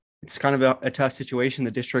it's kind of a tough situation.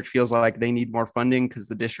 The district feels like they need more funding because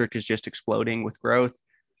the district is just exploding with growth.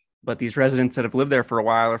 But these residents that have lived there for a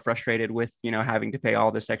while are frustrated with, having to pay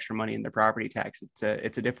all this extra money in their property tax.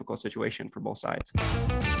 It's a difficult situation for both sides.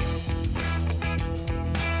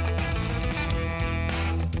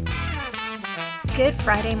 Good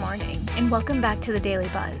Friday morning, and welcome back to the Daily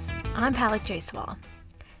Buzz. I'm Palak Jaiswal.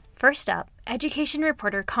 First up, education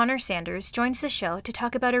reporter Connor Sanders joins the show to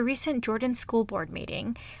talk about a recent Jordan School Board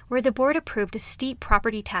meeting where the board approved a steep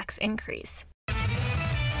property tax increase.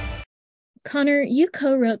 Connor, you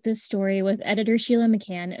co-wrote this story with editor Sheila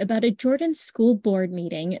McCann about a Jordan School Board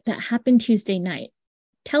meeting that happened Tuesday night.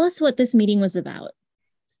 Tell us what this meeting was about.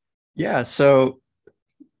 Yeah, so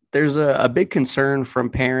there's a big concern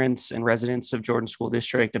from parents and residents of Jordan School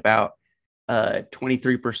District about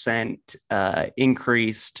 23%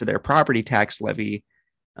 increase to their property tax levy,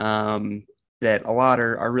 that a lot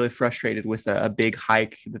are really frustrated with a big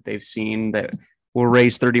hike that they've seen that will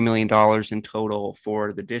raise $30 million in total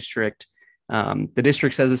for the district. The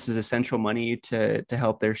district says this is essential money to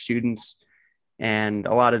help their students. And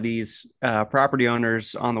a lot of these property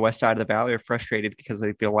owners on the west side of the valley are frustrated because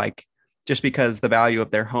they feel like just because the value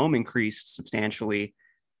of their home increased substantially,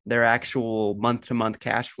 their actual month-to-month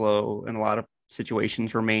cash flow in a lot of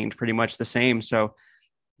situations remained pretty much the same. So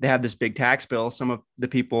they have this big tax bill. Some of the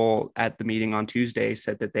people at the meeting on Tuesday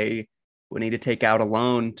said that they would need to take out a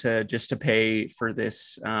loan to pay for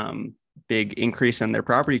this big increase in their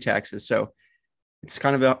property taxes. So it's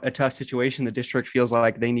kind of a tough situation. The district feels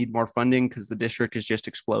like they need more funding because the district is just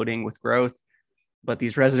exploding with growth. But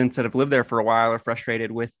these residents that have lived there for a while are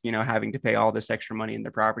frustrated with, having to pay all this extra money in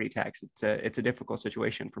their property tax. It's a difficult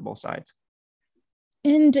situation for both sides.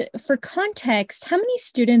 And for context, how many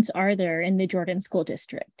students are there in the Jordan School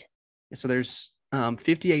District? So there's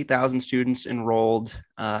 58,000 students enrolled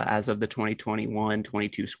as of the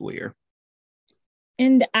 2021-22 school year.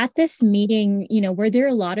 And at this meeting, were there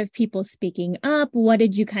a lot of people speaking up? What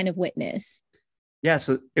did you kind of witness? Yeah,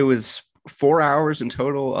 so it was 4 hours in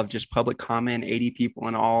total of just public comment. 80 people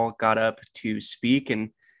in all got up to speak,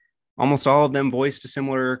 and almost all of them voiced a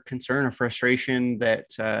similar concern or frustration that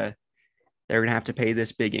they're going to have to pay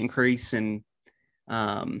this big increase. And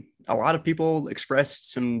a lot of people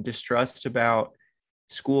expressed some distrust about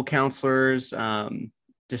school counselors,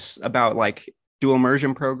 just about like dual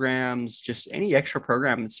immersion programs, just any extra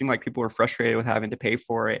program. It seemed like people were frustrated with having to pay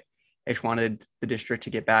for it. They just wanted the district to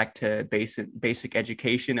get back to basic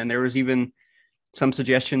education. And there was even some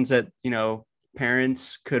suggestions that,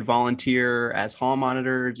 parents could volunteer as hall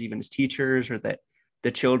monitors, even as teachers, or that the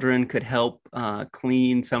children could help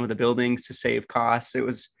clean some of the buildings to save costs. It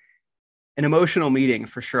was an emotional meeting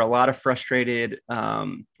for sure. A lot of frustrated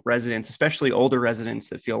residents, especially older residents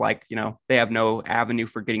that feel like, they have no avenue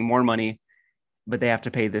for getting more money, but they have to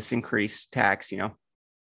pay this increased tax.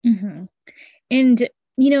 Mm-hmm. And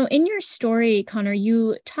in your story, Connor,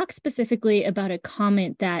 you talk specifically about a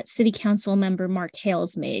comment that City Council member Mark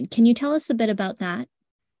Hales made. Can you tell us a bit about that?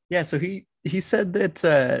 Yeah, so he said that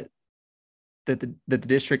the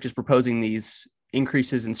district is proposing these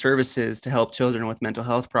increases in services to help children with mental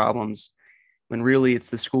health problems, when really it's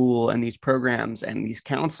the school and these programs and these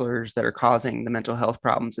counselors that are causing the mental health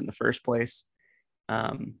problems in the first place.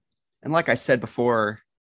 And like I said before,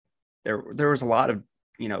 there was a lot of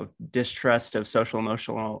distrust of social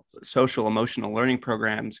emotional learning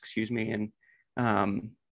programs, and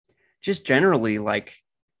just generally like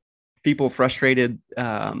people frustrated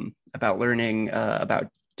about learning about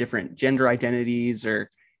different gender identities,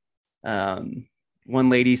 or one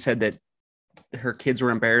lady said that her kids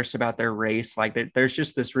were embarrassed about their race. Like there's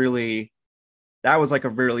just this really, that was like a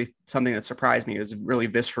really something that surprised me. It was a really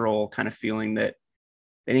visceral kind of feeling that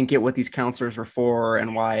they didn't get what these counselors were for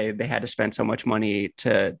and why they had to spend so much money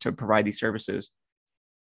to provide these services.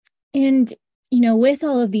 And, with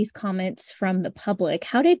all of these comments from the public,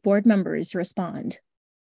 how did board members respond?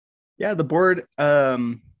 Yeah, the board try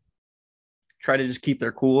to just keep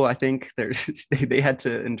their cool. I think they had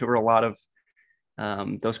to endure a lot of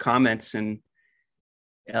those comments. And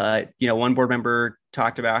one board member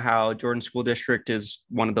talked about how Jordan School District is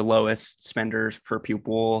one of the lowest spenders per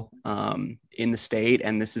pupil in the state.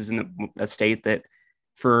 And this is in a state that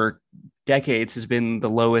for decades has been the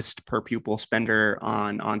lowest per pupil spender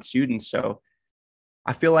on students. So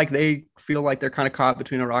I feel like they feel like they're kind of caught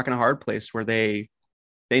between a rock and a hard place, where they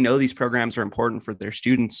know these programs are important for their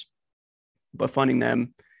students, but funding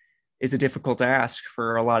them is a difficult ask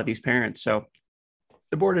for a lot of these parents. So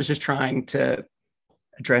the board is just trying to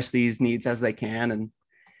address these needs as they can. And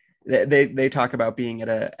they talk about being at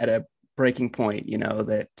a breaking point,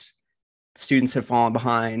 that students have fallen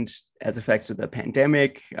behind as effects of the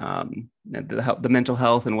pandemic. The mental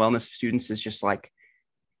health and wellness of students is just like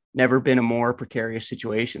never been a more precarious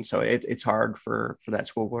situation. So it's hard for that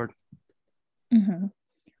school board. Mm-hmm.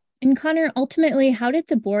 And Connor, ultimately, how did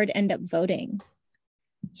the board end up voting?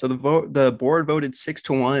 So the board voted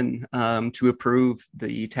 6-1 to approve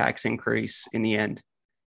the tax increase in the end,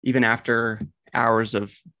 even after hours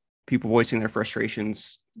of people voicing their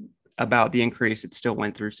frustrations about the increase. It still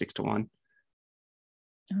went through 6-1.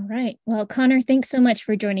 All right. Well, Connor, thanks so much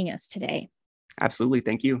for joining us today. Absolutely.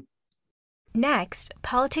 Thank you. Next,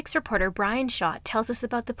 politics reporter Bryan Schott tells us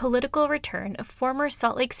about the political return of former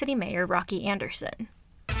Salt Lake City Mayor Rocky Anderson.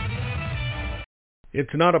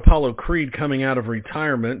 It's not Apollo Creed coming out of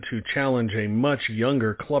retirement to challenge a much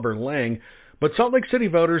younger Clubber Lang, but Salt Lake City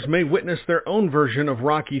voters may witness their own version of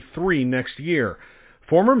Rocky III next year.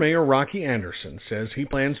 Former Mayor Rocky Anderson says he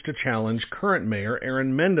plans to challenge current Mayor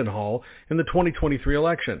Aaron Mendenhall in the 2023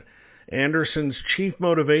 election. Anderson's chief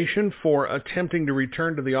motivation for attempting to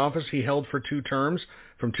return to the office he held for 2 terms,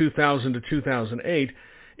 from 2000 to 2008,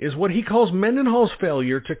 is what he calls Mendenhall's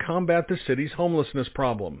failure to combat the city's homelessness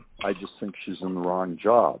problem. I just think she's in the wrong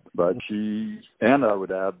job. But she, and I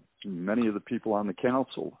would add, many of the people on the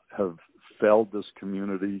council have failed this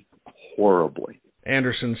community horribly.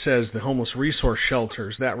 Anderson says the homeless resource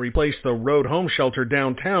shelters that replaced the Road Home Shelter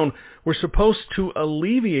downtown were supposed to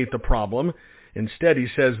alleviate the problem. Instead, he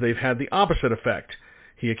says they've had the opposite effect.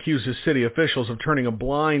 He accuses city officials of turning a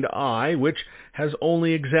blind eye, which has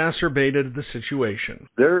only exacerbated the situation.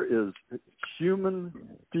 There is human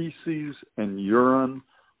feces and urine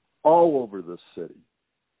all over this city.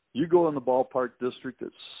 You go in the ballpark district,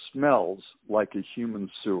 it smells like a human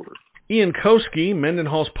sewer. Ian Koski,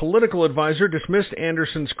 Mendenhall's political advisor, dismissed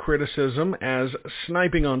Anderson's criticism as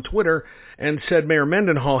sniping on Twitter and said Mayor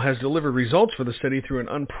Mendenhall has delivered results for the city through an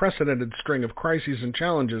unprecedented string of crises and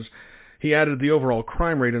challenges. He added the overall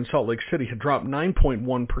crime rate in Salt Lake City had dropped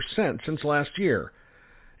 9.1% since last year.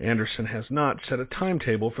 Anderson has not set a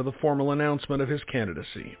timetable for the formal announcement of his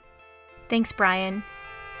candidacy. Thanks, Bryan.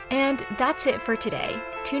 And that's it for today.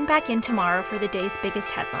 Tune back in tomorrow for the day's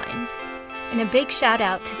biggest headlines. And a big shout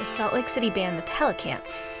out to the Salt Lake City band The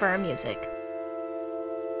Pelicans for our music.